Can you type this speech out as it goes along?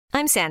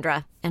I'm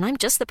Sandra, and I'm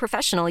just the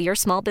professional your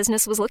small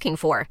business was looking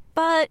for.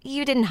 But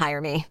you didn't hire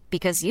me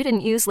because you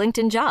didn't use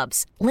LinkedIn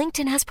Jobs.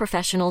 LinkedIn has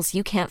professionals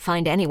you can't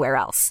find anywhere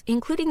else,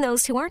 including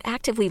those who aren't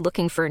actively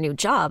looking for a new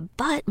job,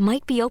 but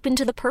might be open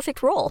to the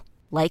perfect role,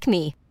 like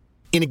me.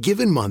 In a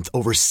given month,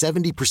 over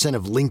 70%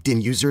 of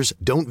LinkedIn users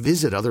don't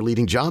visit other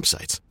leading job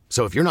sites.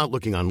 So if you're not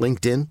looking on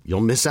LinkedIn,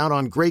 you'll miss out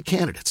on great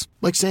candidates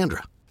like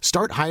Sandra.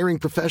 Start hiring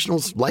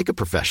professionals like a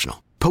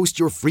professional. Post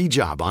your free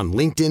job on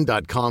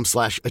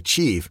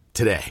linkedin.com/achieve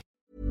today.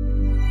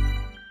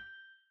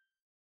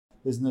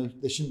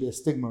 There shouldn't be a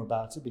stigma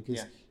about it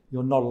because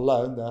you're not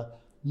alone. There are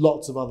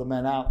lots of other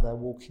men out there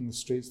walking the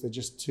streets. They're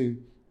just too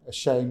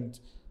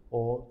ashamed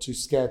or too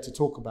scared to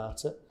talk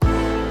about it.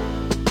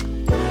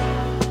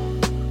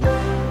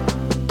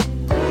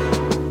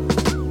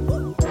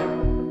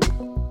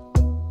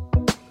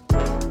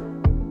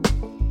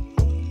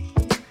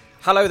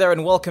 Hello there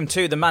and welcome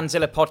to the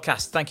Manzilla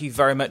podcast. Thank you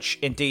very much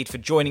indeed for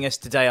joining us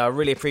today. I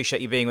really appreciate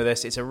you being with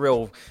us. It's a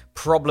real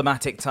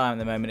problematic time at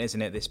the moment,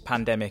 isn't it? This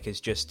pandemic is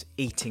just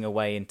eating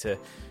away into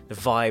the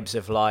vibes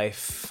of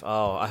life.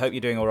 Oh, I hope you're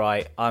doing all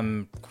right.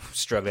 I'm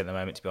struggling at the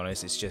moment, to be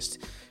honest. It's just,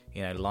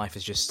 life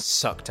is just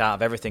sucked out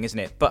of everything, isn't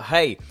it? But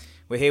hey,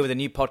 we're here with a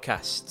new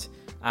podcast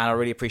and I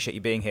really appreciate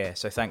you being here.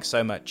 So thanks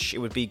so much. It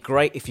would be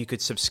great if you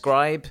could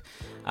subscribe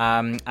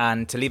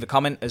and to leave a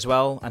comment as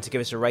well and to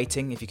give us a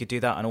rating if you could do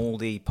that on all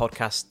the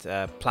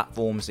podcast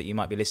platforms that you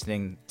might be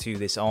listening to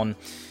this on.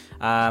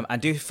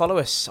 And do follow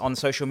us on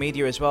social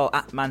media as well,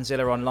 at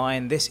Manzilla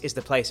Online. This is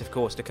the place, of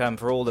course, to come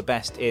for all the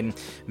best in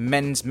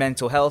men's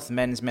mental health,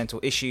 men's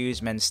mental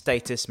issues, men's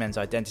status, men's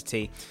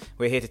identity.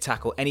 We're here to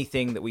tackle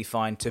anything that we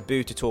find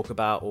taboo to talk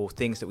about or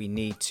things that we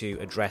need to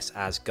address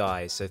as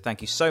guys. So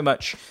thank you so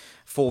much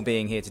for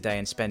being here today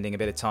and spending a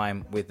bit of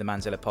time with the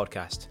Manzilla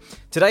podcast.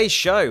 Today's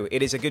show,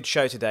 it is a good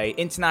show today.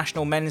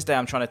 International Men's Day,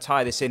 I'm trying to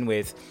tie this in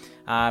with.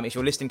 If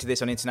you're listening to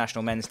this on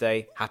International Men's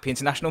Day, happy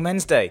International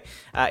Men's Day.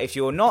 If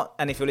you're not,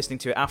 and if you're listening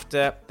to it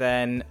after,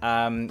 then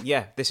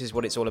this is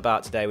what it's all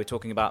about today. We're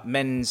talking about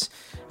men's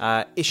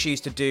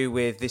issues to do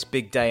with this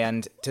big day,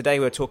 and today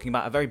we're talking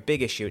about a very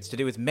big issue. It's to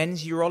do with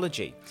men's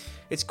urology.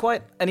 It's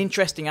quite an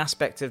interesting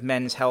aspect of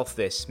men's health,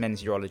 this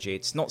men's urology.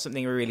 It's not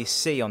something we really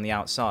see on the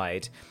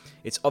outside.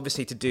 It's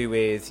obviously to do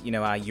with,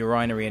 our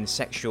urinary and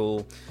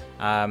sexual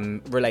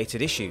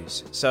related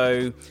issues.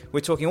 So we're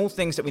talking all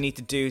things that we need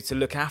to do to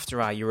look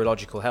after our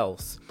urological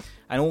health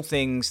and all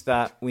things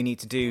that we need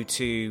to do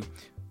to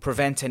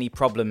prevent any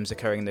problems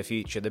occurring in the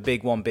future. The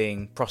big one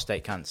being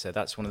prostate cancer.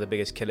 That's one of the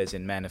biggest killers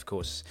in men, of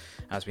course,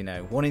 as we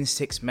know. 1 in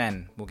 6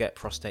 men will get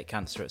prostate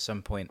cancer at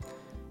some point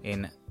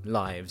in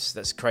lives.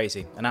 That's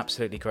crazy, an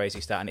absolutely crazy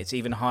stat. And it's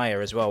even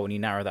higher as well when you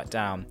narrow that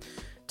down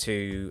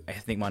to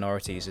ethnic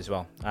minorities as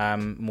well,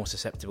 more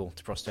susceptible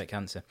to prostate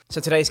cancer. So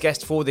today's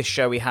guest for this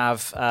show, we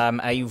have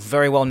a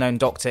very well-known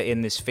doctor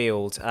in this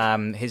field.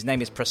 His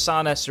name is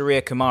Prasanna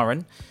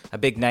Sooriakumaran, a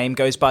big name,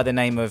 goes by the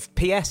name of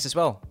PS as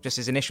well, just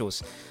his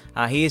initials.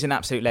 He is an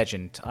absolute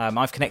legend.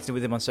 I've connected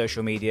with him on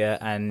social media,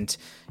 and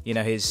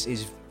his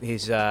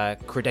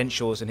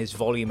credentials and his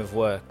volume of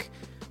work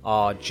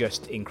are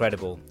just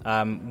incredible.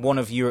 One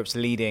of Europe's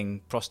leading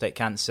prostate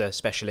cancer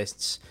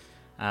specialists,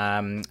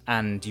 and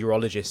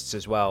urologists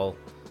as well.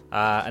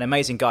 An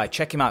amazing guy.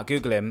 Check him out,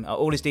 Google him.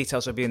 All his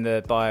details will be in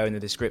the bio in the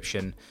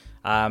description.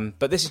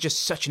 But this is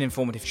just such an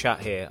informative chat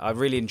here. I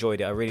really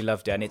enjoyed it. I really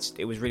loved it. And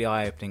it was really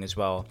eye-opening as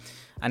well.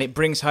 And it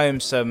brings home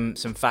some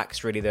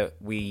facts really that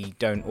we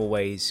don't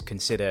always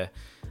consider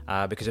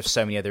because of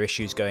so many other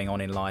issues going on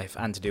in life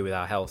and to do with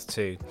our health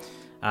too.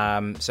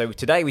 So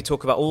today we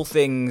talk about all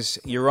things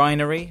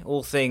urinary,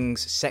 all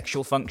things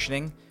sexual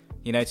functioning,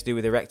 to do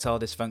with erectile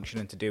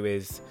dysfunction and to do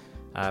with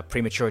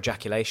premature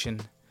ejaculation,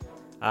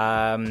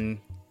 and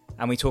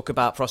we talk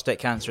about prostate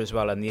cancer as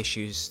well and the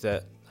issues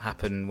that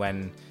happen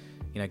when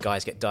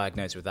guys get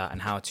diagnosed with that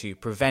and how to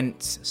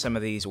prevent some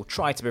of these or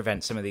try to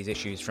prevent some of these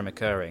issues from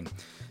occurring.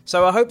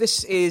 So I hope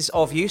this is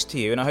of use to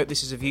you, and I hope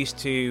this is of use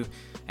to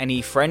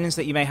any friends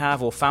that you may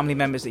have or family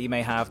members that you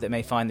may have that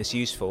may find this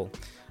useful.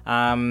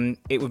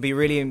 It would be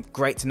really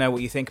great to know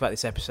what you think about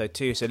this episode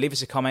too, so leave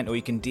us a comment or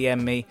you can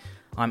DM me.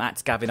 I'm at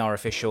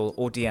GavinROfficial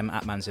or DM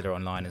at Manzilla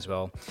Online as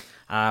well.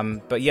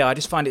 But yeah, I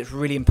just find it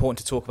really important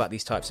to talk about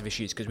these types of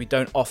issues because we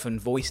don't often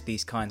voice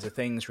these kinds of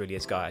things really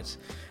as guys.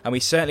 And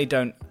we certainly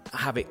don't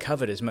have it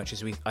covered as much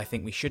as I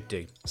think we should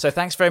do. So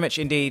thanks very much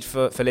indeed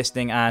for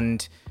listening,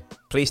 and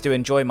please do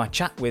enjoy my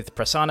chat with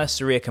Prasanna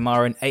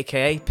Sooriakumaran,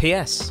 aka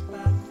PS.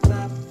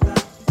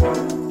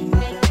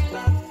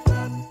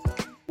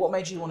 What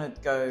made you want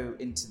to go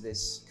into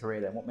this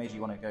career then? What made you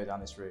want to go down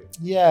this route?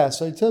 Yeah,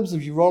 so in terms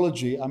of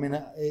urology,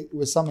 it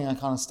was something I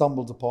kind of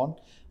stumbled upon.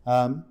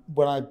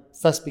 When I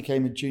first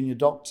became a junior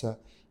doctor,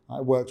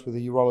 I worked with a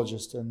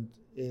urologist, and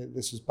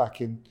this was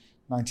back in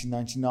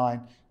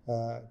 1999,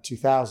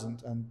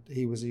 2000, and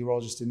he was a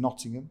urologist in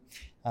Nottingham,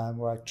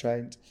 where I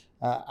trained.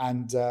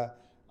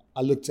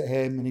 I looked at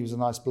him, and he was a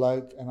nice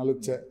bloke, and I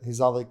looked at his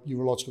other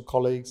urological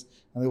colleagues,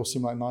 and they all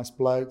seemed like nice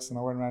blokes, and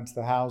I went around to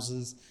their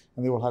houses,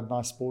 and they all had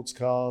nice sports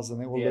cars,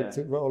 and they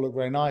all looked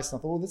very nice, and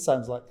I thought, this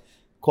sounds like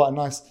quite a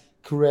nice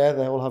career.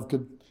 They all have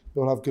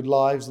good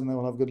lives and they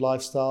all have good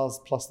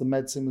lifestyles. Plus the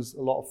medicine was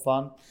a lot of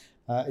fun.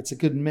 It's a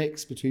good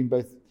mix between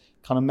both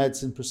kind of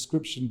medicine,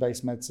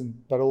 prescription-based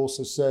medicine, but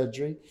also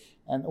surgery.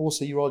 And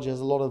also urology has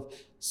a lot of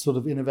sort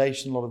of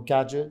innovation, a lot of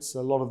gadgets.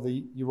 A lot of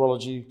the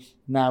urology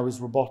now is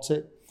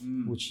robotic,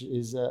 which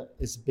is a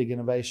big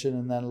innovation.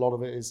 And then a lot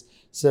of it is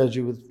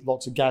surgery with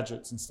lots of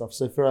gadgets and stuff.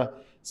 So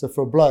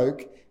for a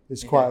bloke,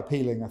 it's quite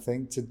appealing, I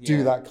think, to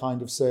do that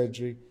kind of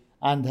surgery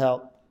and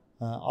help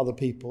other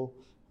people.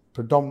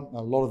 A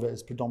lot of it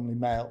is predominantly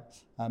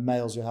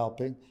males you're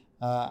helping.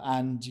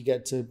 And you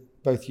get to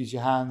both use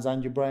your hands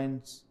and your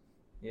brains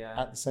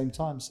at the same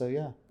time. So,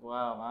 yeah.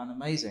 Wow, man,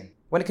 amazing.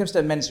 When it comes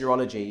to men's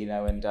urology,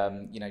 and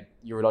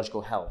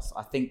urological health,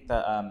 I think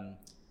that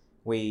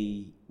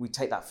we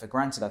take that for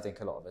granted. I think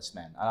a lot of us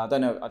men, and I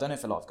don't know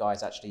if a lot of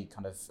guys actually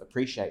kind of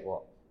appreciate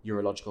what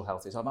urological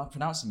health is. Am I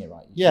pronouncing it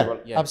right? Yeah,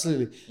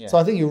 absolutely. Yeah. So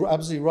I think you're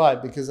absolutely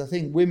right, because I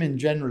think women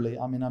generally,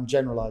 I mean, I'm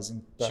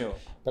generalizing,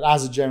 but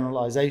as a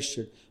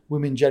generalization,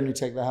 women generally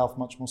take their health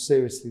much more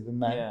seriously than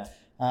men. Yeah.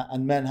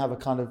 And men have a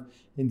kind of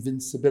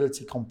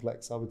invincibility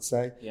complex, I would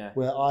say,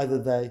 where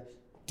either they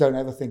don't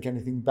ever think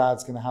anything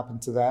bad's going to happen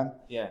to them,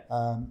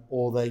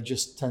 or they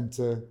just tend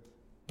to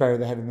bury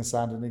their head in the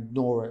sand and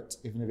ignore it,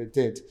 even if it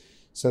did.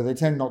 So they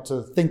tend not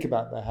to think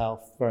about their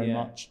health very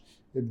much,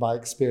 in my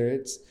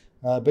experience.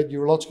 But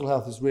urological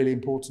health is really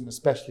important,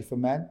 especially for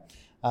men.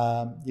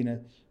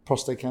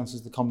 Prostate cancer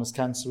is the commonest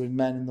cancer in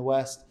men in the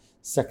West,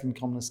 second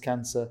commonest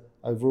cancer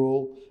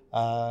overall.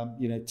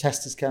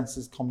 Testis cancer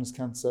is commonest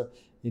cancer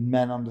in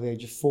men under the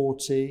age of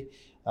 40.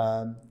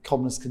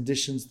 Commonest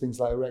conditions, things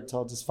like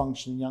erectile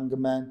dysfunction in younger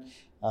men.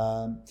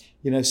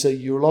 So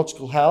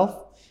urological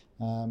health,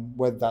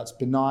 whether that's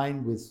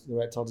benign with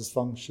erectile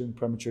dysfunction,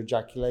 premature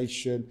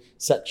ejaculation,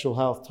 sexual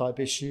health type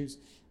issues,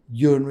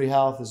 urinary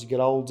health as you get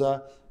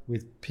older,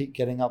 with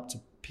getting up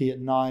to pee at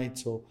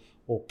night,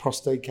 or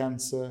prostate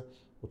cancer,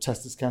 or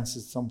testis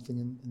cancer,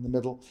 something in the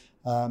middle.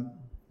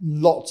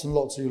 Lots and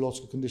lots of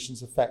urological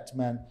conditions affect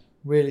men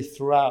really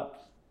throughout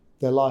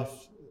their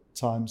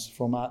lifetimes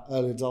from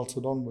early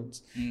adulthood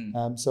onwards.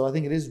 So I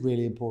think it is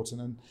really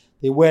important, and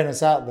the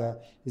awareness out there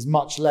is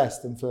much less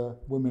than for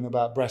women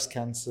about breast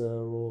cancer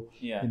or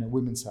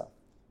women's health.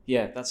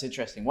 Yeah, that's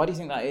interesting. Why do you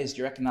think that is? Do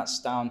you reckon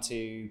that's down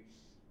to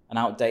an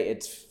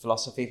outdated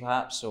philosophy,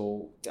 perhaps?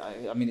 Or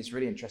I mean, it's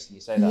really interesting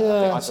you say that.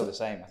 Yeah, I feel the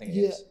same. I think it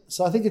is.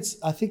 So I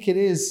think it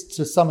is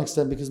to some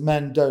extent, because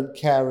men don't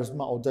care as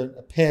much, or don't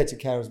appear to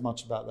care as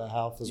much about their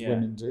health as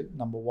women do.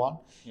 Number one.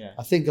 Yeah.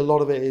 I think a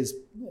lot of it is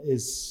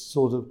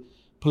sort of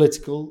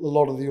political. A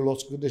lot of the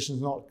urological conditions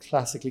are not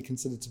classically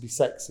considered to be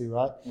sexy,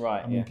 right?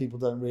 Right. I mean, people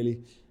don't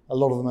really. A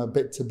lot of them are a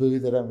bit taboo.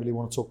 They don't really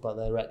want to talk about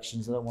their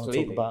erections. They don't want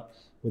to talk about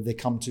whether they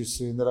come too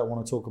soon. They don't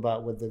want to talk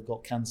about whether they've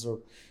got cancer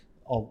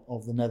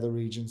of the nether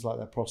regions, like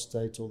their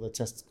prostate or their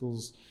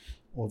testicles,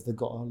 or if they've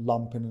got a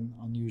lump in an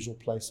unusual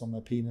place on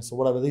their penis or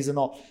whatever. These are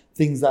not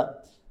things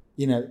that,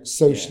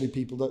 socially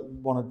people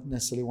don't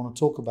necessarily want to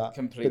talk about.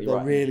 Completely, but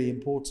they're really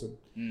important.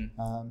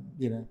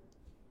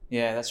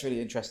 Yeah, that's really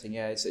interesting.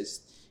 Yeah,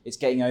 it's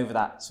getting over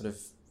that sort of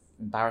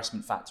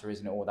embarrassment factor,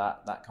 isn't it? Or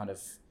that kind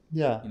of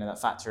that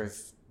factor of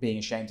being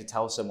ashamed to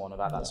tell someone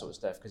about that sort of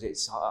stuff, because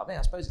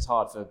I suppose it's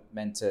hard for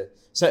men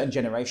certain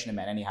generation of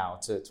men anyhow,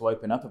 to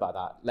open up about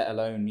that, let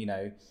alone,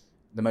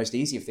 the most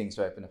easy of things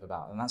to open up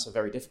about. And that's a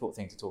very difficult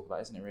thing to talk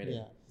about, isn't it, really?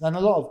 Yeah. And a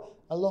lot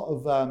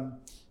of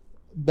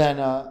men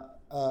are,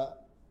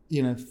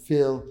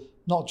 feel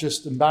not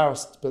just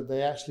embarrassed, but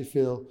they actually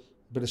feel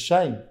a bit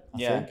ashamed, I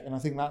think. And I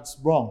think that's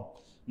wrong,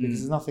 because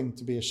there's nothing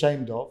to be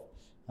ashamed of.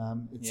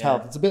 It's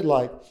health. It's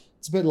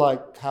a bit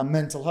like how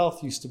mental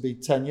health used to be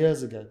 10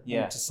 years ago.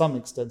 Yeah. And to some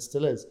extent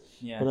still is.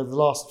 Yeah. But over the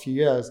last few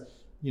years,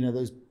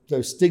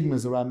 those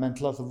stigmas around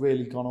mental health have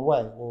really gone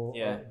away, or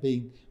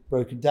being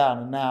broken down.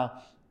 And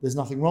now there's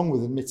nothing wrong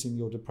with admitting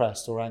you're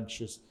depressed or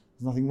anxious.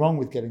 There's nothing wrong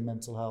with getting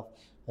mental health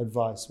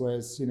advice.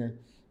 Whereas,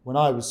 when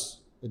I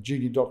was a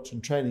junior doctor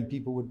in training,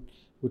 people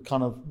would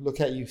kind of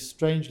look at you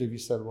strangely if you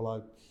said, well,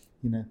 I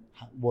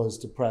was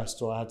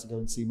depressed, or I had to go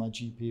and see my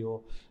GP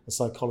or a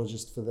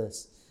psychologist for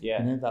this.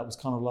 Yeah. That was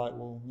kind of like,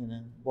 well,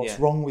 what's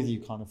wrong with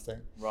you kind of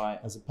thing, right,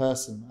 as a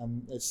person.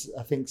 And it's,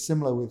 I think,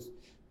 similar with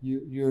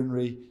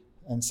urinary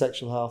and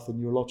sexual health and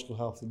urological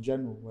health in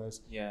general.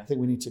 Whereas I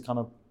think we need to kind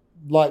of,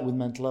 like with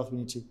mental health, we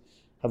need to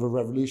have a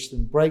revolution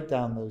and break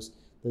down those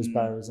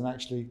barriers, and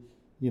actually,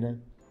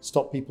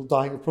 stop people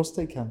dying of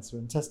prostate cancer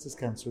and testis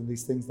cancer and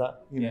these things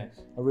that,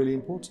 are really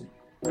important.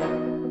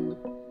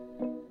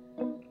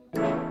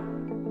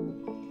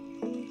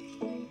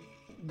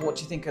 What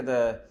do you think are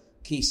the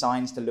key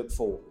signs to look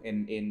for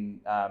in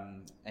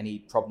any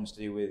problems to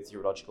do with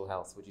urological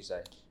health, would you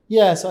say?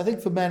 Yeah, so I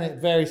think for men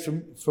it varies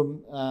from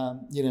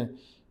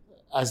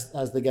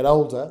as they get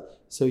older.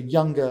 So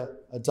younger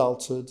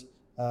adulthood,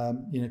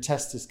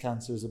 testis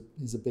cancer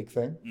is a big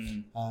thing.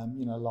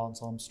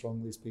 Lance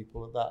Armstrong, these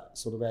people at that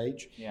sort of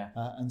age. Yeah.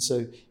 And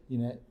so,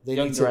 they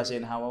younger as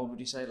in how old would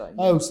you say?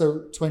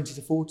 So 20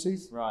 to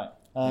 40s. Right.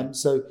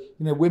 So,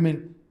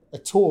 women are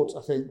taught,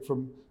 I think,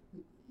 from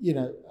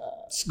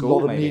School, a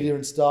lot of maybe. media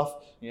and stuff.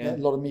 Yeah. A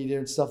lot of media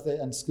and stuff.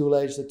 And school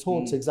age, they're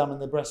taught to examine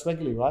their breasts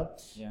regularly, right?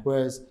 Yeah.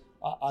 Whereas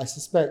I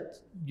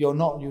suspect you've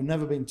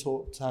never been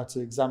taught how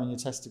to examine your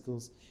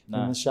testicles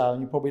in the shower,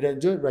 and you probably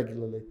don't do it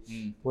regularly.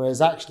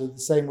 Whereas actually, the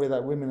same way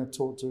that women are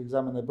taught to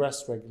examine their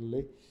breasts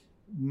regularly,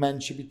 men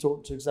should be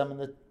taught to examine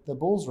their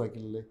balls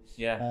regularly.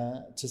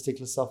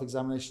 Testicular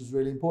self-examination is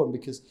really important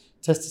because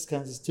testis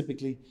cancer is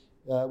typically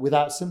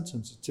without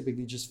symptoms. You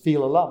typically just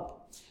feel a lump.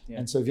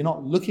 And so if you're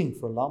not looking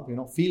for a lump, you're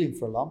not feeling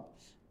for a lump,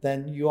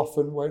 then you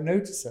often won't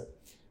notice it.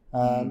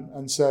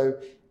 And so,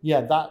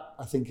 that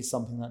I think is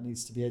something that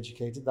needs to be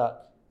educated.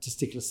 That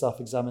testicular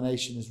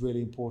self-examination is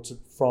really important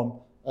from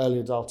early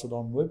adulthood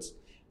onwards.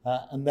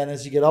 And then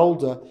as you get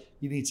older,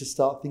 you need to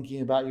start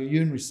thinking about your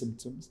urinary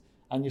symptoms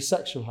and your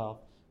sexual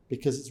health,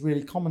 because it's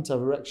really common to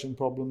have erection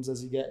problems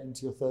as you get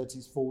into your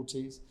 30s,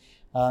 40s.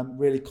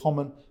 Really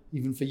common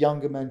even for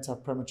younger men to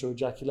have premature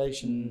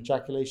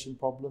ejaculation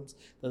problems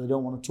that they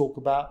don't want to talk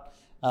about.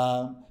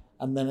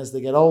 And then as they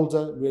get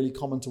older, really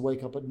common to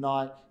wake up at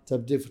night, to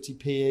have difficulty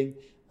peeing,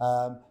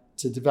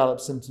 to develop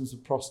symptoms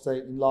of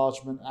prostate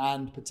enlargement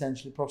and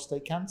potentially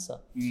prostate cancer.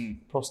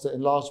 Prostate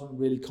enlargement,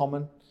 really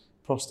common.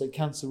 Prostate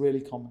cancer,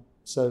 really common.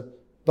 So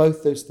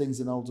both those things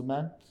in older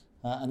men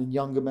and in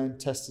younger men,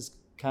 testis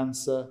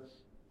cancer,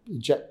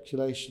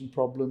 ejaculation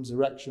problems,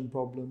 erection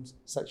problems,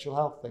 sexual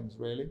health things,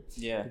 really.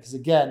 Yeah. Because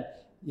again,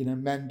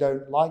 men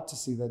don't like to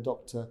see their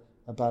doctor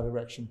about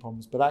erection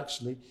problems, but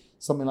actually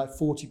something like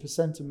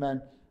 40% of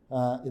men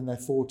in their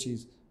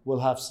 40s will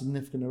have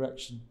significant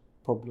erection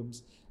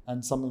problems,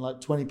 and something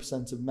like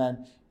 20% of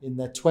men in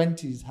their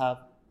 20s have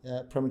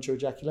premature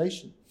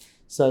ejaculation.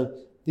 So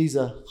these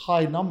are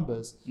high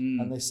numbers,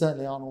 and they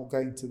certainly aren't all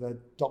going to their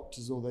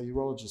doctors or their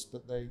urologists,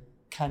 but they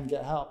can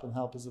get help, and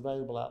help is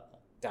available out there.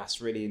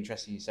 That's really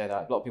interesting you say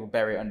that. A lot of people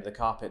bury it under the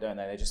carpet, don't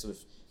they? They just sort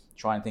of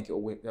try and think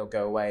it'll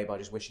go away by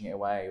just wishing it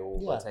away, or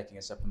by taking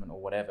a supplement or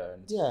whatever.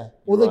 And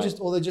or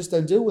they just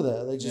don't deal with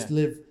it. They just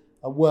live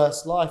a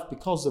worse life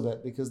because of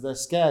it, because they're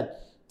scared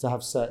to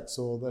have sex,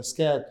 or they're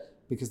scared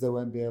because they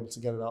won't be able to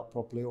get it out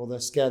properly, or they're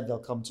scared they'll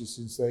come too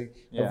soon, so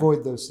they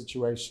avoid those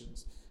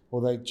situations,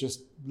 or they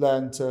just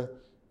learn to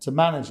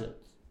manage it.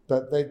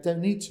 But they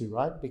don't need to,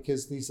 right?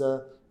 Because these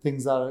are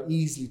things that are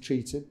easily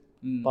treated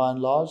by and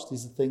large.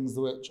 These are things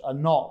which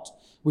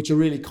are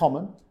really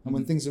common. And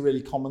when things are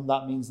really common,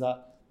 that means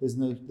that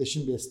there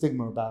shouldn't be a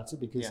stigma about it,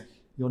 because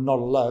you're not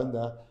alone.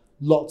 There are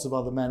lots of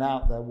other men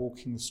out there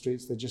walking the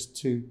streets. They're just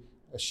too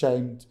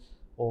ashamed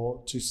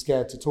or too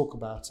scared to talk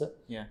about it.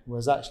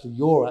 Whereas actually,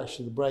 you're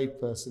actually the brave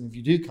person if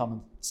you do come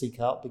and seek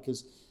help,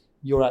 because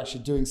you're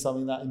actually doing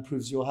something that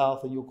improves your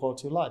health and your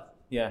quality of life.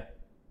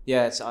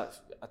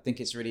 I think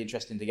it's really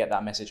interesting to get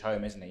that message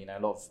home, isn't it? A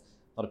lot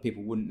of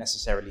people wouldn't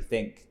necessarily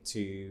think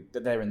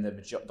that they're in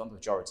not the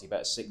majority,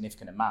 but a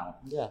significant amount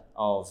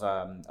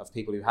of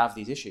people who have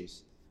these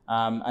issues.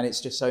 And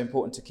it's just so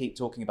important to keep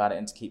talking about it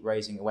and to keep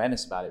raising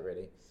awareness about it,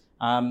 really.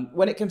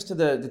 When it comes to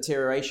the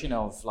deterioration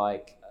of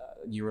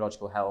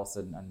urological health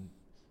and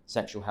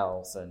sexual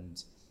health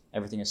and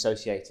everything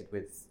associated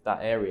with that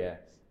area,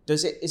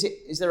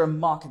 is there a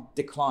marked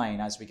decline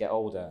as we get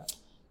older?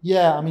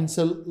 Yeah, I mean,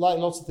 so like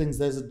lots of things,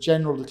 there's a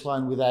general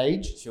decline with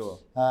age. Sure.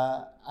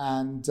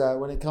 And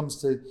when it comes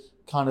to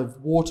kind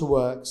of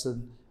waterworks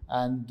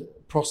and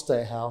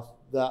prostate health,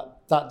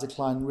 that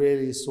decline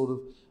really is sort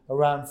of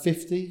around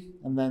 50,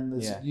 and then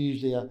there's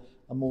usually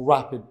a more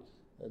rapid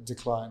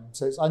decline.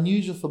 So it's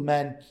unusual for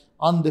men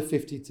under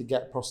 50 to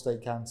get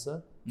prostate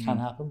cancer. Can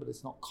happen, but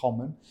it's not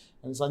common.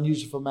 And it's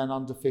unusual for men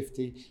under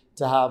 50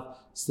 to have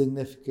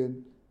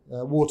significant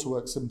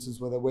waterwork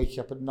symptoms where they're waking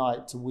up at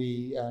night to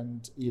wee,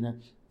 and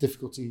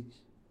difficulty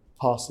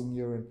passing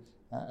urine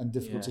and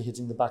difficulty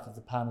hitting the back of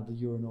the pan of the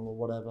urinal or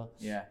whatever.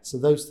 So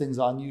those things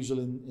are unusual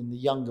in the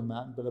younger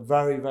man, but are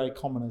very, very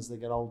common as they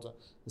get older,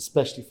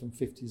 especially from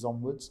 50s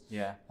onwards.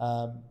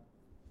 And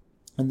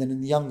then in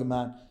the younger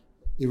man,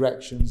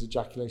 erections,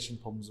 ejaculation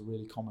problems are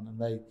really common, and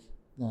they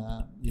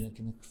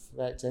can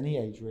affect any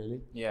age,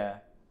 really.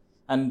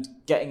 And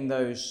getting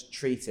those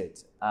treated,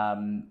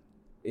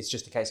 it's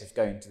just a case of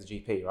going to the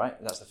GP, right?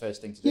 That's the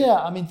first thing to do.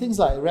 I mean, things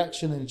like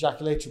erection and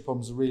ejaculatory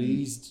problems are really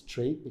easy to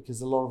treat,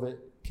 because a lot of it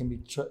can be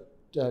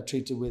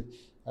treated with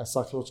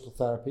psychological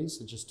therapies,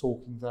 so just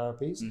talking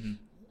therapies.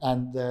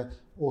 And they're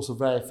also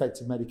very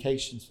effective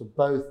medications for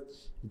both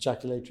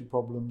ejaculatory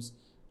problems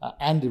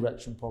and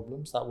erection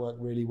problems that work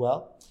really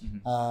well.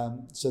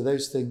 So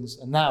those things,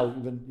 and now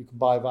even you can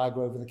buy Viagra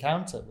over the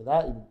counter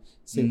without even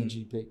seeing a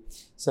GP.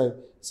 So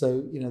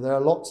there are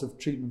lots of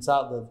treatments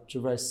out there which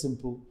are very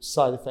simple,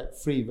 side effect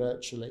free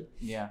virtually,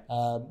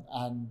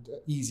 and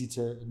easy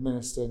to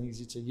administer and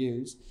easy to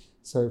use.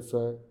 So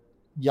for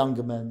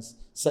younger men's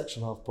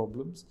sexual health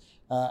problems,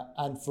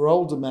 and for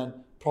older men,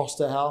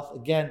 prostate health,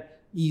 again,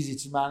 easy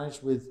to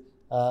manage with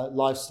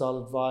lifestyle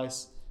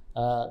advice,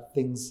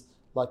 things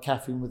like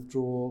caffeine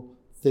withdrawal,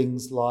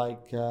 things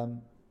like...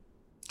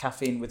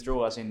 caffeine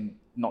withdrawal as in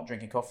not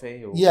drinking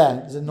coffee? Or?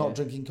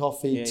 Drinking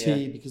coffee,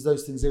 tea, because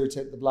those things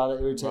irritate the bladder,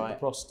 irritate the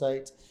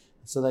prostate.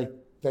 So they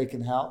they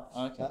can help.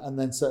 Okay. And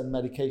then certain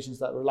medications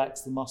that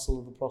relax the muscle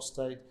of the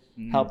prostate,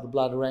 help the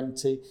bladder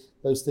empty.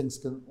 Those things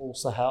can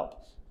also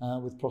help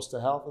with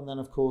prostate health. And then,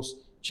 of course,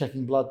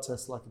 checking blood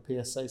tests like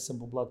a PSA,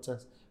 simple blood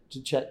test,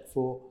 to check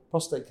for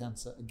prostate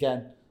cancer.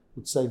 Again,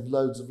 would save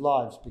loads of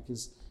lives,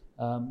 because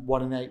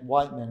 1 in 8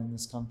 white men in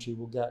this country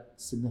will get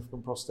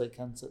significant prostate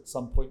cancer at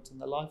some point in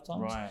their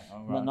lifetimes. Right.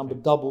 And that number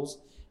doubles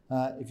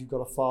if you've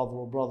got a father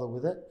or brother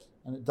with it,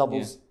 and it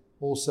doubles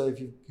also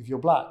if you're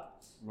black.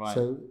 Right.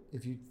 So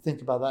if you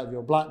think about that, if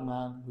you're a black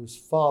man whose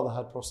father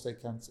had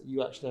prostate cancer,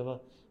 you actually have a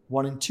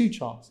 1 in 2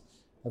 chance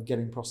of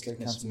getting prostate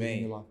cancer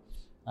in your life.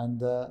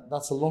 And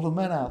that's a lot of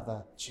men out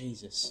there.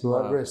 Jesus. Who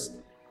are at risk.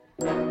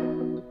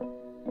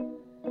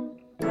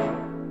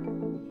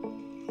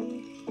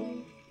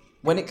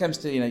 When it comes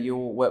to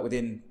your work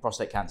within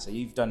prostate cancer,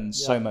 you've done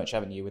so much,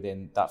 haven't you,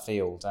 within that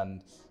field?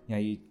 And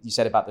you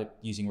said about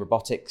using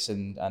robotics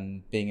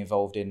and being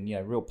involved in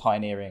real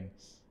pioneering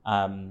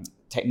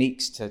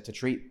techniques to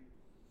treat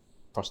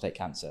prostate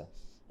cancer.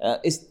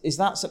 Is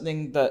that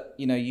something that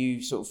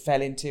you sort of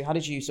fell into? How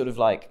did you sort of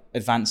like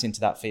advance into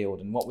that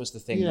field, and what was the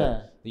thing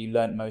that you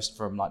learned most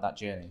from like that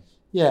journey?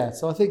 Yeah,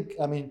 so I think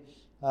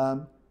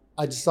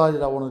I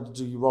decided I wanted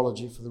to do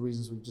urology for the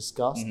reasons we've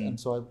discussed, and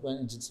so I went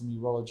into some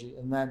urology,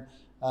 and then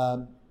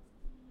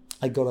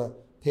I got a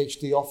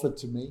PhD offered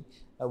to me,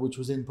 which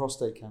was in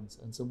prostate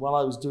cancer. And so while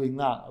I was doing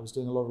that, I was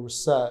doing a lot of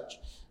research,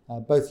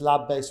 both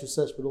lab-based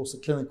research, but also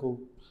clinical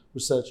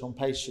research on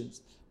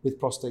patients with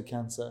prostate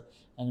cancer,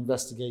 and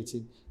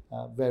investigating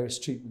various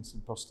treatments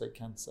in prostate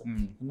cancer.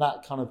 And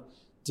that kind of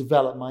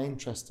developed my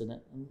interest in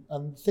it.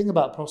 And the thing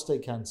about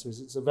prostate cancer is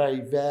it's a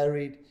very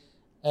varied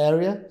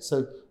area. So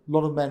a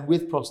lot of men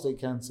with prostate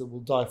cancer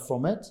will die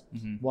from it.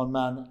 One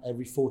man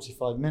every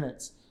 45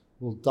 minutes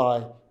will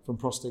die from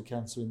prostate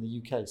cancer in the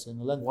UK. So in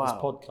the length of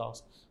this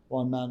podcast,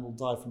 one man will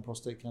die from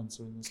prostate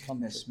cancer in this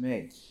country. Goodness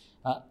me.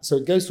 So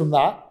it goes from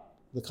that,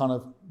 the kind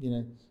of,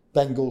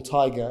 Bengal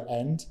tiger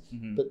end,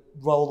 but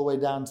roll the way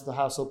down to the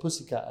household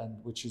pussycat end,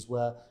 which is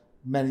where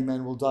many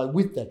men will die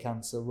with their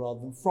cancer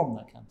rather than from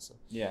their cancer.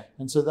 Yeah.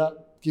 And so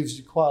that gives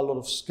you quite a lot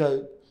of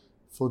scope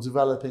for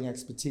developing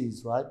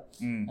expertise, right?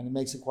 And it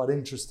makes it quite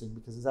interesting,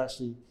 because it's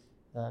actually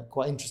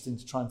quite interesting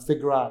to try and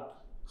figure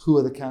out who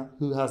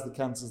has the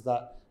cancers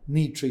that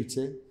need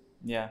treating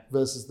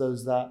versus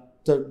those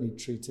that don't need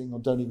treating or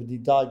don't even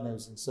need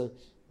diagnosing. So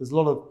there's a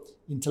lot of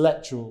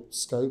intellectual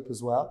scope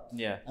as well.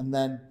 Yeah. And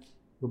then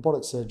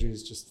robotic surgery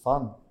is just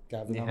fun,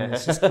 Gavin. I mean,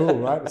 it's just cool,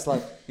 right? It's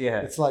like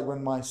it's like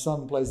when my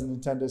son plays the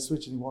Nintendo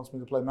Switch and he wants me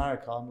to play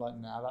Mario Kart. I'm like,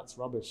 nah, that's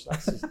rubbish.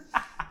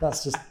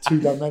 That's just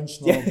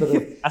two-dimensional.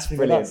 That's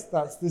brilliant.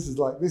 This is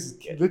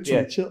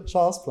literally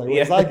child's play.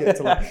 Whereas I get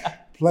to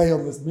like play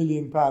on this £1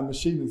 million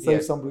machine and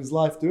save somebody's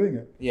life doing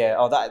it. Yeah.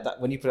 Oh, that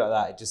when you put it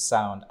like that, it just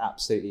sounds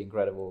absolutely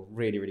incredible.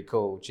 Really, really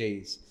cool.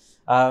 Jeez.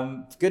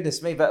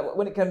 Goodness me. But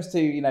when it comes to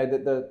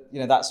the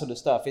that sort of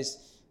stuff,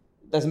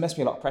 there must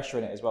be a lot of pressure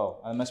in it as well.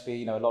 And there must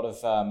be a lot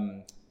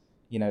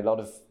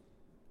of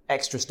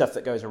extra stuff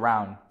that goes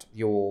around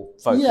your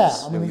focus. Yeah,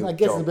 I mean, I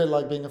guess it's a bit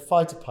like being a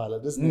fighter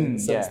pilot, isn't it? In the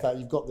sense that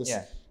you've got this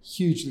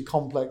hugely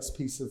complex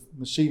piece of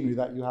machinery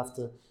that you have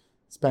to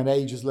spend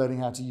ages learning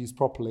how to use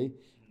properly.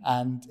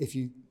 And if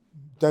you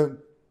don't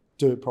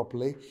do it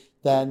properly,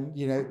 then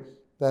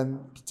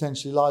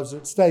potentially lives are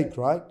at stake,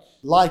 right?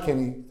 Like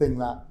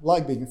anything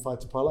like being a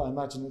fighter pilot, I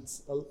imagine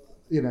it's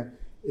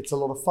a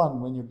lot of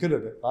fun when you're good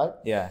at it, right?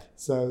 Yeah.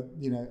 So,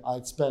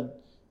 I'd spent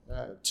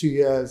 2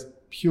 years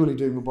purely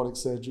doing robotic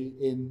surgery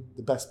in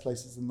the best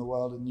places in the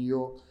world in New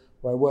York,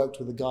 where I worked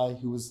with a guy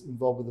who was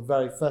involved with the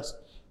very first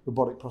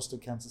robotic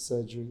prostate cancer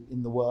surgery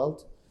in the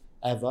world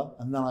ever.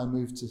 And then I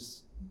moved to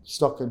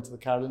Stockholm to the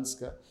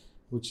Karolinska,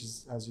 which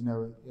is, as you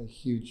know, a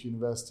huge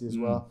university as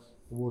well,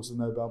 awards the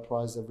Nobel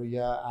Prize every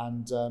year.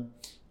 And,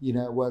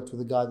 worked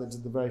with a guy that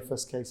did the very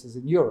first cases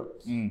in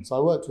Europe. So I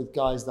worked with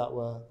guys that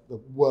were the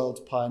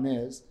world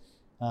pioneers,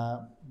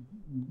 and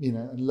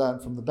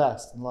learned from the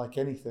best. And like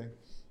anything,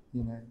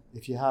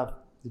 if you have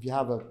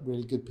a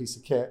really good piece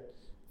of kit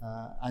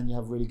and you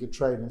have really good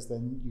trainers,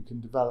 then you can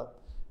develop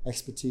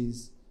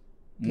expertise,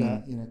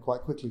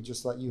 quite quickly,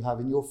 just like you have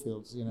in your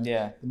fields.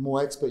 The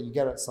more expert you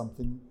get at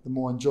something, the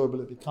more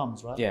enjoyable it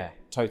becomes, right? Yeah,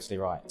 totally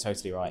right.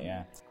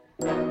 Yeah.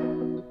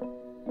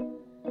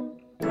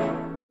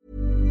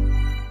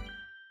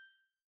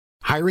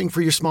 Hiring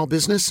for your small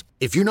business?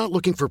 If you're not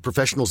looking for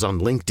professionals on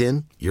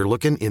LinkedIn, you're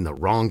looking in the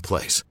wrong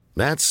place.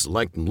 That's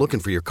like looking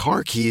for your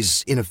car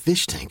keys in a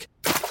fish tank.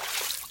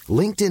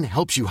 LinkedIn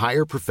helps you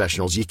hire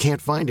professionals you can't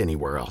find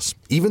anywhere else,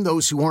 even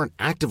those who aren't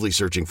actively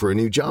searching for a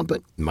new job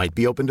but might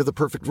be open to the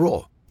perfect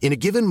role. In a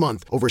given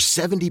month, over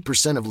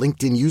 70% of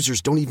LinkedIn users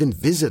don't even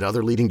visit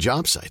other leading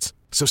job sites.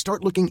 So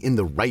start looking in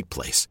the right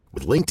place.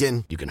 With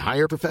LinkedIn, you can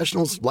hire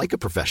professionals like a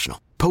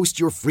professional. Post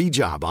your free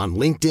job on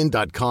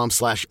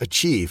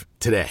linkedin.com/achieve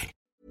today.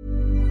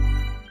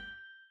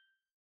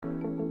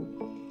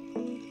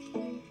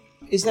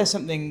 Is there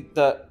something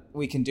that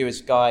we can do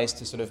as guys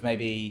to sort of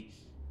maybe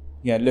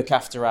look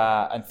after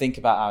and think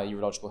about our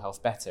urological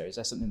health better? Is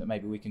there something that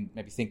maybe we can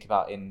think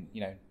about in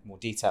more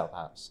detail,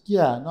 perhaps?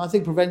 Yeah, no, I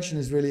think prevention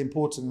is really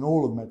important in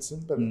all of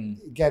medicine, but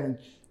again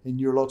in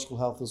urological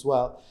health as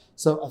well.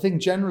 So I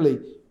think generally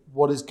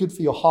what is good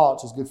for your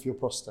heart is good for your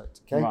prostate.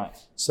 Okay, right.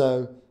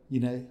 So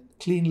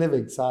clean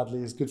living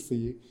sadly is good for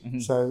you. Mm-hmm.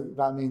 So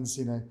that means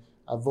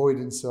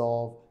avoidance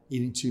of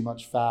eating too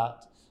much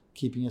fat,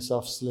 keeping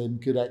yourself slim,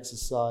 good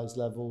exercise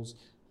levels,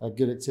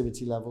 good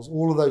activity levels.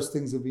 All of those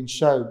things have been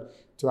shown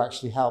to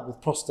actually help with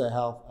prostate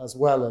health as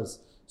well as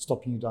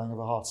stopping you dying of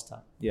a heart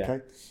attack. Yeah.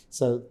 Okay,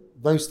 so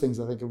those things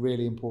I think are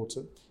really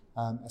important,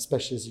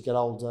 especially as you get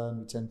older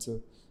and we tend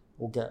to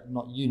all get,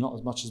 not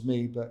as much as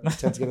me, but we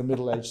tend to get a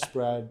middle-age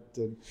spread.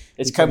 And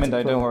it's coming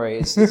though, don't worry.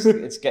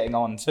 It's getting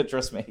on, so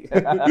trust me.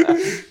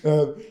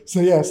 So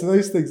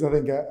those things I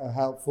think are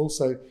helpful.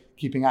 So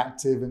keeping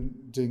active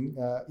and doing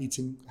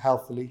eating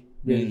healthily,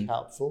 really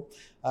helpful.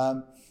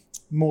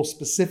 More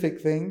specific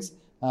things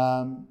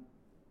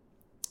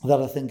that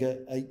I think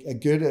are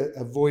good,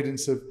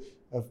 avoidance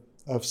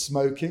of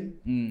smoking,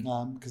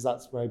 because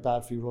that's very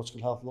bad for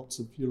urological health. Lots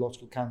of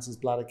urological cancers,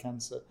 bladder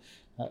cancer,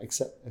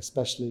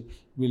 especially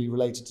really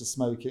related to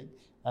smoking.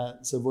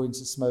 So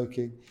avoidance of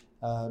smoking.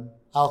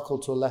 Alcohol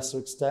to a lesser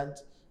extent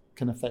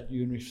can affect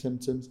urinary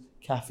symptoms.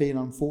 Caffeine,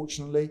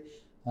 unfortunately,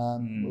 a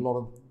lot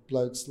of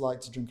blokes like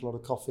to drink a lot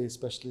of coffee,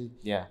 especially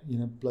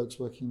blokes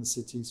working in the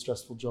city,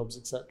 stressful jobs,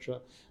 etc.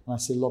 And I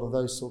see a lot of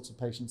those sorts of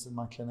patients in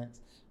my clinics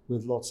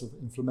with lots of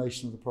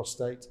inflammation of the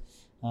prostate,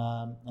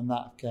 and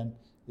that again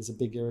is a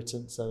big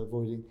irritant. So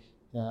avoiding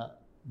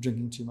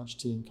drinking too much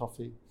tea and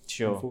coffee,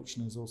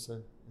 unfortunately, is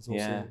also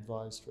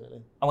advised,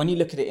 really. And when you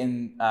look at it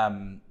in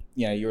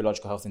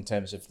urological health in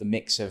terms of the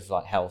mix of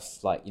like health,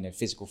 like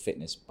physical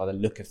fitness by the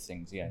look of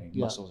things,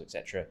 muscles,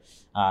 etc.,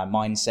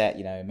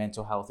 mindset,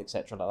 mental health,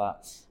 etc., like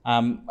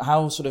that.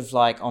 How sort of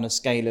like on a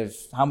scale of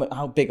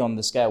how big on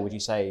the scale would you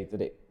say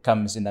that it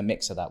comes in the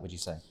mix of that? Would you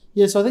say?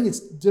 Yeah, so I think it's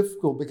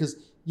difficult because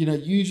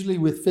usually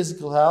with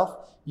physical health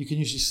you can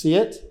usually see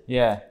it.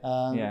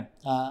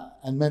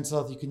 And mental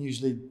health you can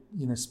usually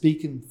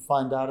speak and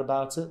find out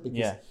about it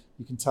because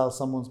you can tell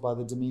someone's by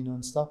the demeanor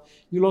and stuff.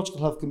 Urological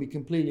health can be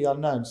completely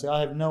unknown. So I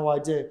have no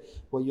idea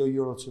what your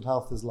urological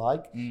health is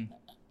like,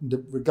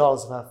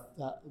 regardless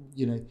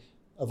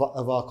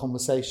of our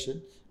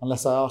conversation,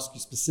 unless I ask you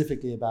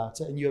specifically about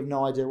it, and you have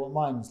no idea what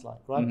mine is like,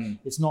 right?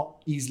 It's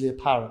not easily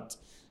apparent.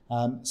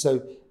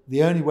 So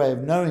the only way of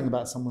knowing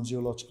about someone's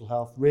urological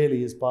health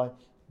really is by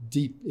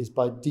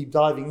deep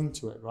diving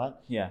into it, right?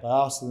 Yeah.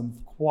 By asking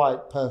them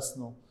quite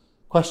personal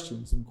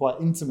questions and quite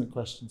intimate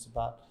questions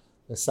about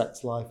their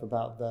sex life,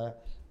 about their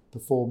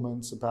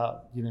performance,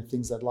 about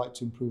things they'd like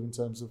to improve in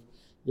terms of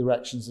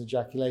erections and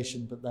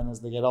ejaculation, but then as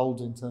they get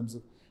older in terms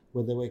of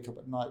where they wake up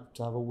at night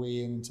to have a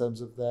wee in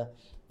terms of their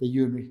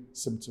urinary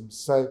symptoms.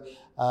 So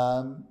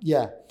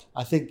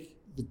I think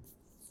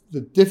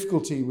the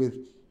difficulty with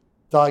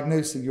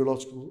diagnosing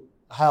urological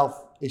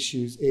health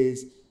issues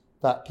is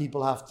that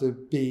people have to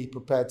be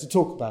prepared to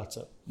talk about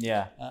it.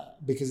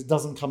 Because it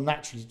doesn't come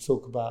naturally to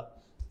talk about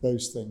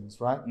those things,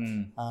 right?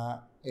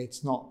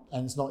 It's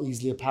not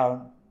easily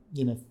apparent,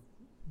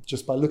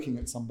 just by looking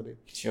at somebody.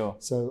 Sure.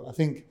 So I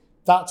think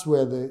that's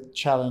where the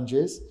challenge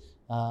is,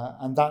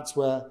 and that's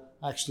where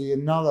actually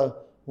another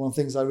one of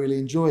the things I really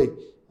enjoy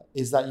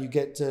is that you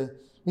get to,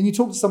 when you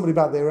talk to somebody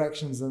about their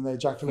erections and their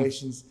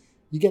ejaculations,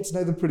 you get to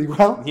know them pretty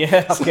well.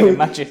 Yeah, I can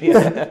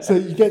imagine. So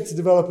you get to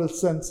develop a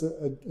sense,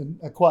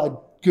 quite a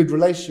good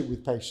relationship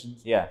with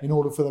patients in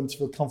order for them to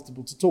feel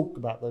comfortable to talk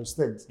about those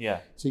things.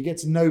 Yeah. So you get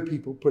to know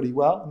people pretty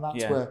well, and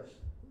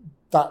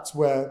that's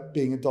where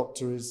being a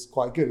doctor is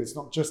quite good. It's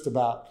not just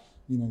about,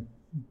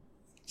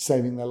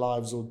 saving their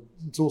lives, or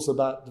it's also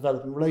about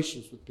developing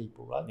relationships with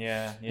people, right?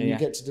 And you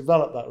get to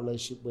develop that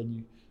relationship when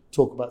you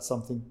talk about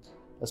something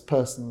as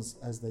personal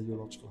as their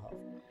urological health.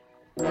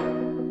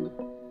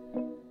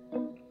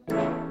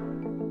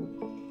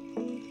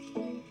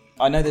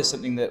 I know there's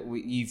something that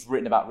you've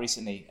written about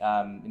recently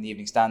in the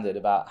Evening Standard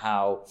about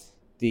how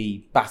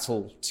the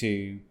battle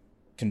to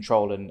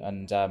control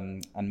and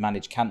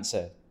manage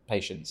cancer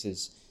patients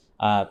is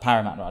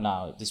paramount right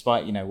now,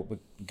 despite what we're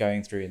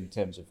going through in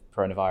terms of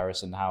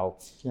coronavirus and how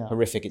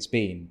horrific it's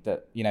been.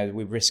 That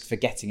we risk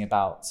forgetting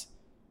about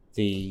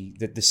the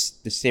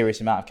serious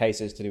amount of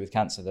cases to do with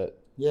cancer that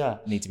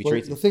need to be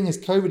treated. The thing is,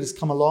 COVID has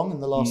come along in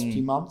the last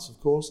few months, of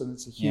course, and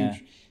it's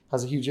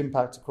has a huge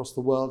impact across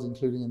the world,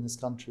 including in this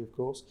country, of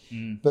course.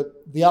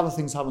 But the other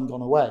things haven't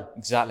gone away.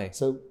 Exactly.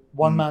 So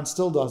one man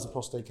still dies of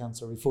prostate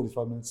cancer every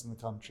 45 minutes in the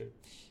country.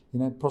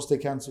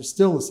 Prostate cancer is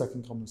still the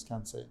second commonest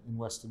cancer in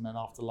Western men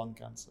after lung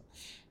cancer.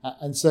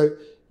 And so,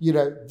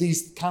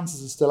 these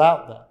cancers are still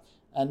out there.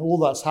 And all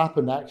that's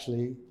happened,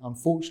 actually,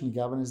 unfortunately,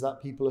 Gavin, is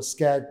that people are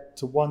scared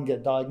to, one,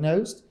 get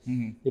diagnosed.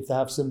 If they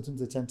have symptoms,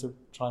 they tend to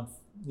try and,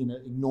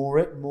 ignore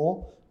it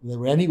more. They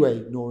were anyway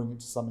ignoring it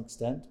to some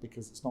extent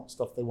because it's not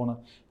stuff they want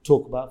to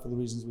talk about for the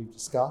reasons we've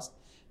discussed.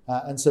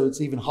 And so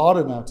it's even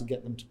harder now to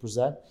get them to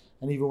present.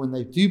 And even when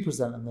they do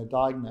present and they're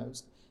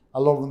diagnosed,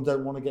 a lot of them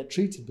don't want to get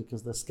treated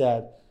because they're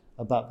scared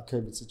about the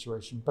COVID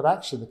situation. But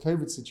actually, the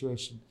COVID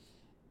situation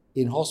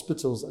in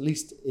hospitals, at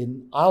least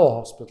in our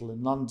hospital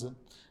in London,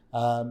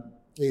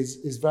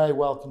 is very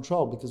well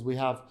controlled, because we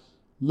have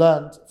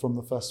learned from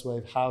the first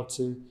wave how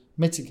to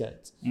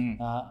mitigate.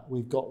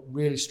 We've got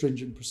really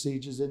stringent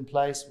procedures in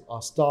place.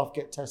 Our staff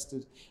get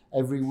tested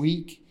every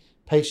week.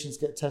 Patients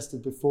get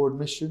tested before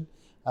admission.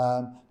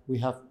 We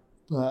have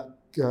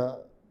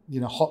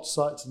hot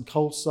sites and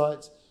cold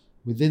sites.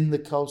 Within the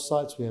cold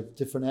sites, we have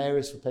different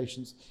areas for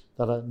patients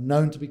that are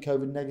known to be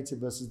COVID negative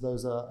versus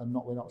those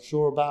that we're not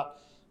sure about.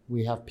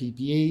 We have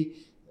PPE.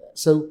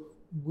 So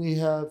we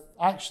have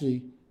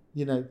actually,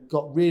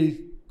 got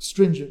really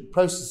stringent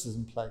processes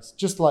in place.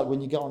 Just like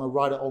when you get on a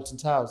ride at Alton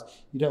Towers,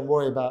 you don't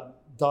worry about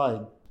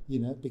dying,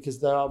 because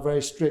there are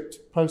very strict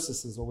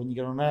processes. Or when you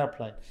get on an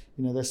airplane,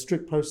 there's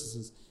strict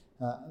processes,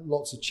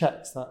 lots of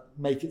checks that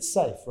make it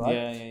safe, right?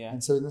 Yeah.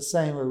 And so in the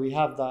same way, we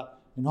have that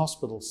in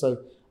hospitals.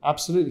 So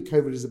absolutely,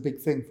 COVID is a big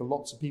thing for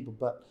lots of people,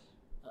 but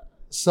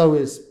so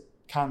is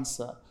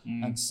cancer,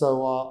 and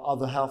so are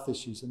other health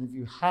issues. And if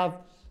you have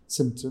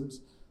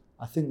symptoms,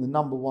 I think the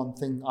number one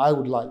thing I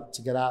would like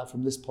to get out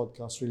from this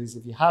podcast really is,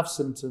 if you have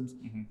symptoms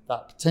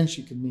that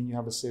potentially could mean you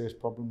have a serious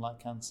problem like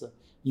cancer,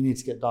 you need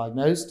to get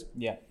diagnosed.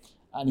 Yeah.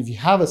 And if you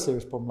have a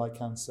serious problem like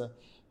cancer,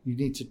 you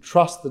need to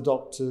trust the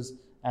doctors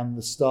and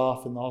the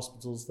staff in the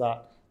hospitals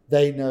that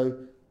they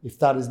know if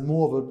that is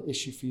more of an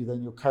issue for you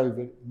than your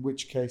COVID, in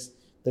which case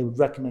they would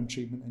recommend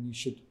treatment and you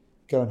should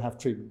go and have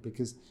treatment,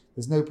 because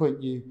there's no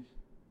point you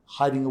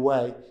hiding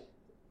away,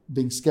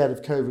 being scared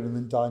of COVID and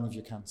then dying of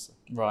your cancer.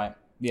 Right.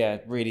 Yeah,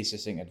 really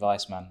succinct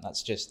advice, man.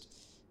 That's just,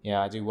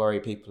 I do worry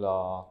people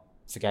are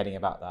forgetting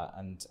about that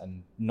and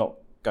not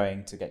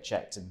going to get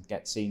checked and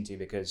get seen to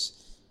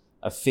because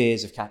of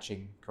fears of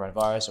catching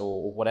coronavirus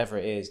or whatever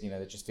it is. They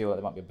just feel like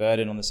there might be a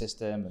burden on the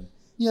system. And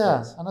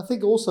and I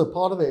think also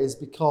part of it is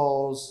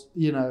because,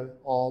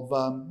 of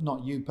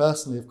not you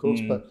personally, of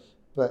course,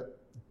 but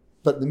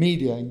the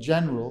media in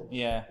general.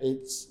 Yeah.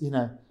 It's,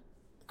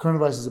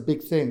 coronavirus is a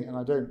big thing, and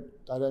I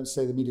don't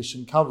say the media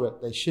shouldn't cover it.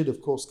 They should,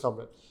 of course,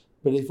 cover it.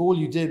 But if all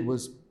you did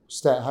was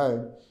stay at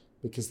home,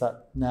 because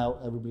that now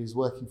everybody's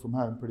working from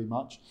home pretty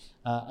much,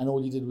 and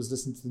all you did was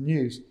listen to the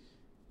news,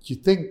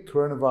 you'd think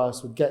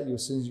coronavirus would get you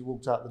as soon as you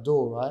walked out the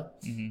door, right?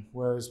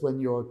 Whereas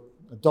when you're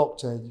a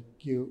doctor,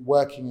 you're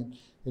working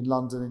in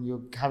London and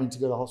you're having to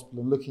go to the hospital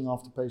and looking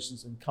after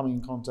patients and coming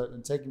in contact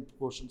and taking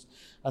precautions,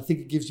 I think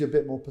it gives you a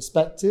bit more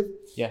perspective.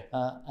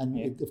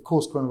 Of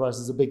course,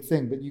 coronavirus is a big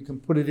thing, but you can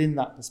put it in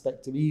that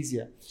perspective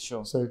easier.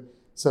 Sure. So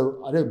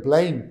I don't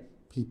blame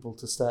people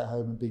to stay at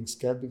home and being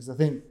scared, because I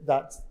think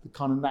that's the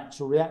kind of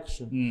natural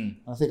reaction. And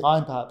I think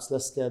I'm perhaps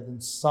less scared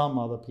than some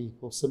other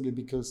people, simply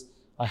because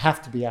I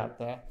have to be out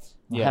there.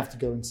 I have to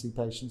go and see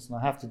patients, and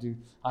I have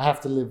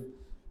to live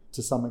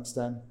to some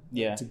extent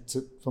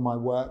for my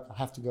work. I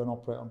have to go and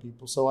operate on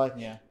people. So I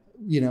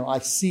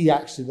see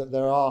actually that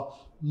there are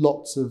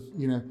lots of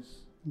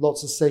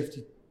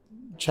safety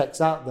checks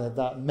out there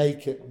that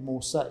make it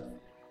more safe.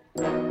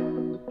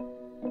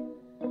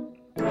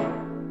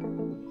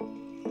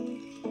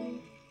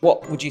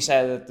 What would you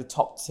say are the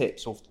top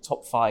tips or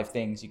top 5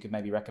 things you could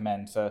maybe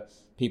recommend for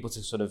people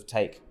to sort of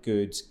take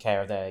good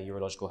care of their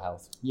urological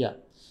health? Yeah.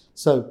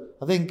 So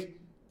I think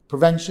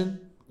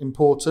prevention,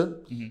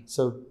 important.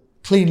 So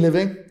clean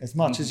living as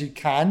much as you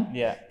can.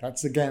 Yeah.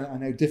 That's, again, I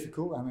know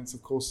difficult, and it's,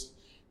 of course,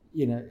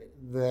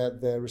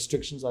 the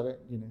restrictions.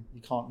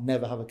 You can't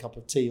never have a cup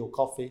of tea or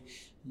coffee.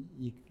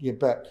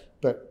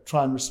 But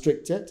try and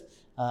restrict it.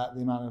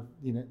 The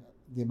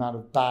amount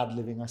of bad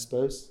living, I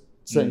suppose.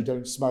 Certainly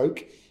don't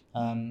smoke.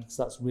 Because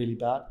that's really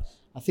bad.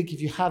 I think if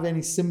you have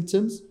any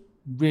symptoms,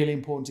 really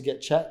important to get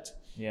checked.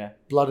 Yeah.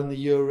 Blood in the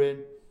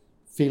urine,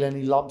 feel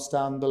any lumps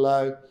down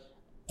below,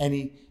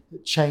 any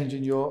change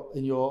in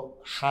your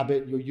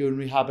habit, your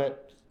urinary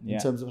habit, in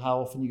terms of how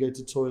often you go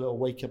to the toilet or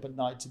wake up at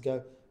night to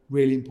go.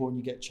 Really important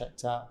you get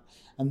checked out.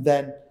 And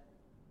then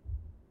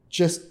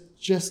just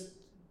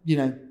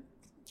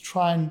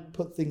try and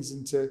put things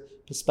into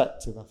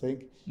perspective, I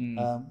think.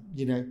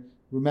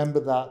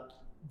 Remember that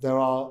there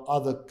are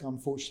other,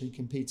 unfortunately,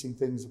 competing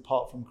things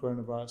apart from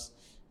coronavirus,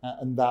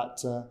 and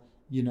that,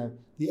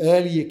 the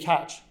earlier you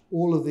catch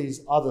all of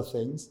these other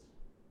things,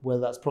 whether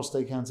that's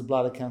prostate cancer,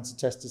 bladder cancer,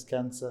 testis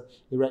cancer,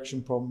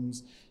 erection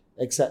problems,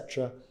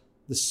 etc.,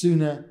 the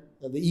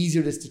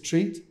easier it is to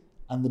treat,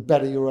 and the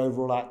better your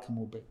overall outcome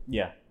will be.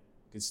 Yeah,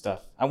 good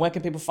stuff. And where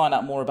can people find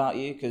out more about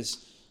you?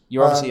 Because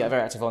you're obviously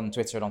very active on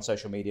Twitter and on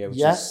social media.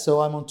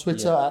 So I'm on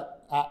Twitter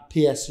at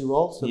PS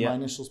Urol, so my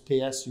initials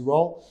PS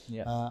Urol.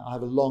 I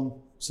have a long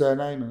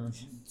surname and a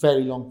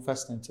fairly long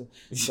first name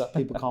that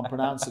people can't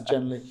pronounce. So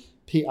generally,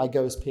 I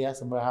go as PS.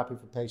 I'm very happy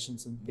for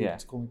patients and people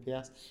to call me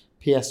PS.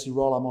 PS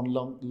Urol. I'm on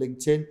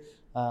LinkedIn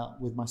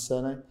with my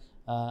surname,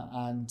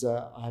 and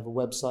I have a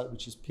website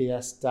which is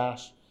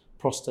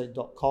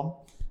ps-prostate.com.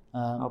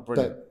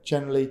 But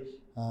generally,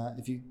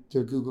 if you do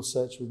a Google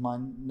search with my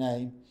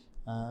name,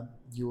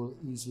 you will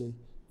easily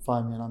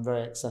find me, and I'm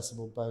very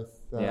accessible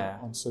both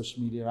on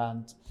social media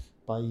and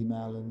by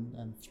email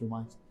and through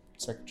my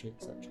secretary,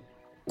 etc.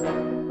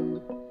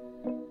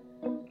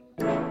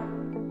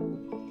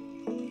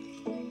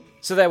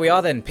 So there we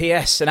are then.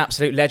 P.S. An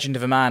absolute legend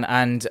of a man,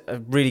 and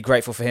really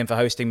grateful for him for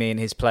hosting me in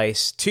his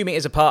place. 2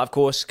 meters apart, of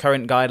course,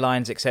 current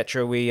guidelines,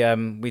 etc. We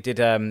did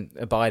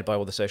abide by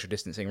all the social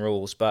distancing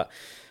rules, but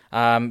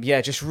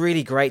just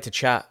really great to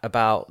chat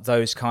about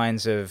those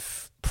kinds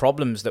of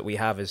problems that we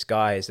have as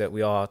guys that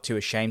we are too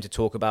ashamed to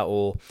talk about,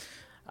 or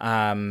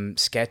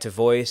scared to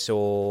voice,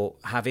 or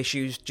have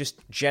issues just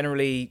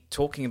generally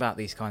talking about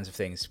these kinds of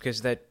things,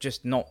 because they're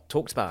just not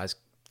talked about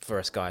for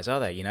us guys, are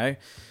they, you know?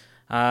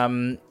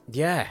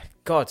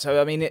 God.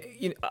 So, I mean,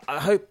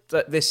 I hope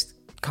that this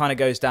kind of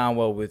goes down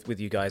well with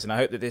you guys, and I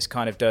hope that this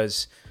kind of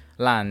does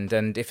land.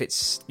 And if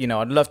it's,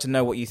 I'd love to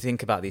know what you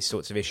think about these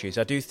sorts of issues.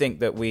 I do think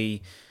that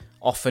we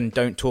often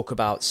don't talk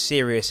about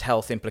serious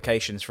health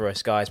implications for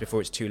us guys before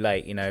it's too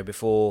late,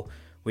 before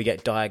we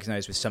get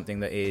diagnosed with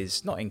something that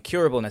is not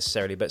incurable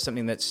necessarily, but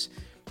something that's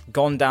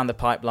gone down the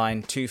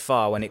pipeline too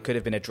far, when it could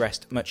have been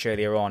addressed much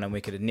earlier on, and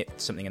we could have nipped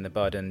something in the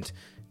bud and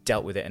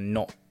dealt with it, and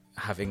not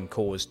having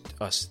caused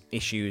us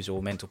issues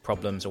or mental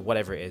problems or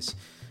whatever it is.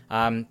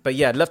 But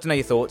yeah, I'd love to know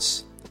your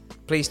thoughts.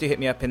 Please do hit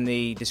me up in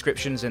the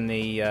descriptions and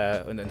in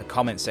the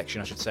comments section,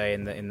 I should say,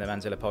 in the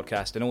Manzilla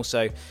podcast. And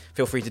also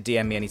feel free to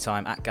DM me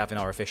anytime at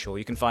GavinROfficial.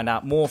 You can find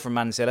out more from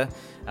Manzilla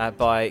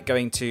by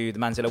going to the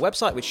Manzilla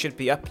website, which should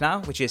be up now,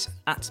 which is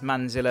at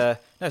Manzilla.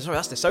 No, sorry,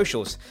 that's the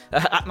socials.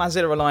 At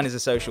Manzilla Online is the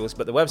socials,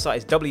 but the website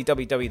is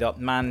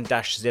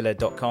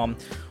www.man-zilla.com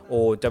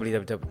or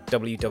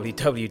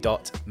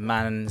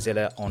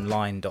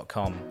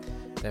www.manzillaonline.com.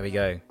 There we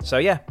go. So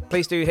yeah,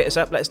 please do hit us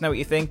up. Let us know what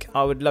you think.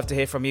 I would love to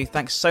hear from you.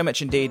 Thanks so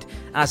much indeed,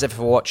 as ever,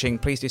 for watching.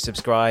 Please do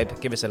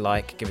subscribe, give us a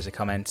like, give us a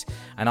comment,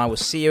 and I will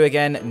see you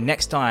again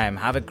next time.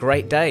 Have a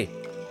great day.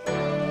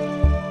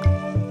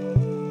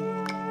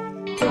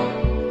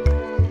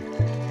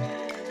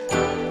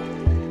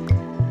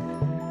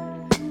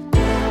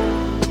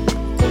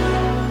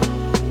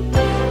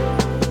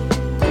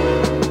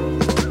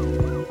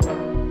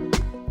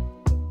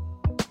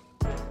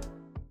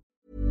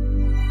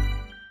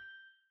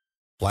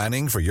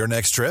 Planning for your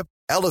next trip?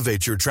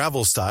 Elevate your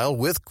travel style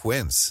with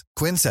Quince.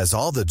 Quince has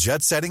all the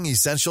jet-setting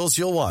essentials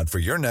you'll want for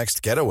your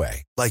next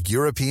getaway, like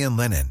European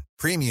linen,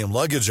 premium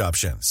luggage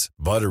options,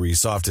 buttery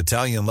soft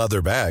Italian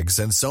leather bags,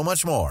 and so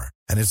much more.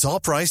 And it's all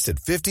priced at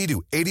 50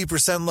 to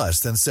 80% less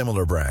than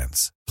similar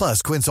brands.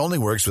 Plus, Quince only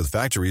works with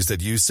factories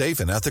that use safe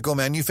and ethical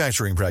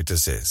manufacturing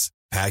practices.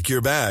 Pack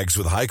your bags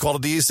with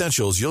high-quality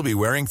essentials you'll be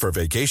wearing for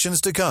vacations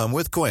to come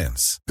with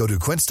Quince. Go to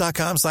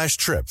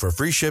quince.com/trip for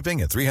free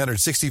shipping and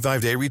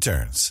 365-day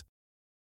returns.